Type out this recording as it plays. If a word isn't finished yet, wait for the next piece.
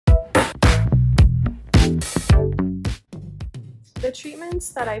The treatments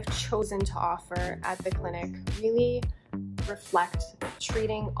that I've chosen to offer at the clinic really reflect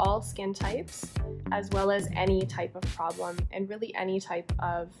treating all skin types as well as any type of problem and really any type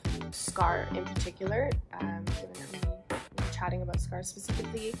of scar in particular. Given that we're chatting about scars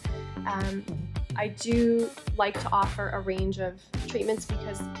specifically, I do like to offer a range of treatments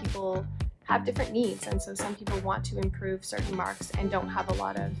because people have different needs, and so some people want to improve certain marks and don't have a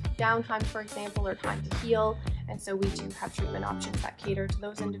lot of downtime, for example, or time to heal, and so we do have treatment options that cater to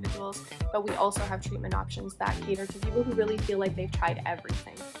those individuals, but we also have treatment options that cater to people who really feel like they've tried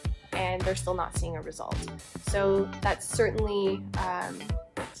everything and they're still not seeing a result. So that's certainly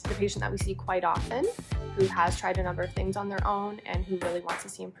the patient that we see quite often, who has tried a number of things on their own and who really wants to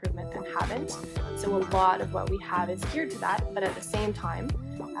see improvement and haven't. So a lot of what we have is geared to that, but at the same time,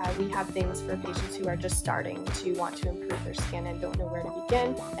 we have things for patients who are just starting to want to improve their skin and don't know where to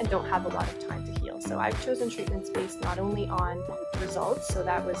begin and don't have a lot of time to heal. So I've chosen treatments based not only on results, so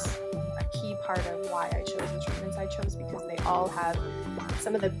that was a key part of why I chose the treatments I chose, because they all have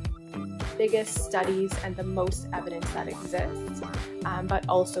some of the biggest studies and the most evidence that exists, but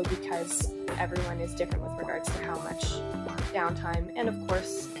also because everyone is different with regards to how much downtime and of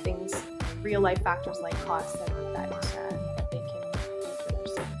course things, real life factors like cost that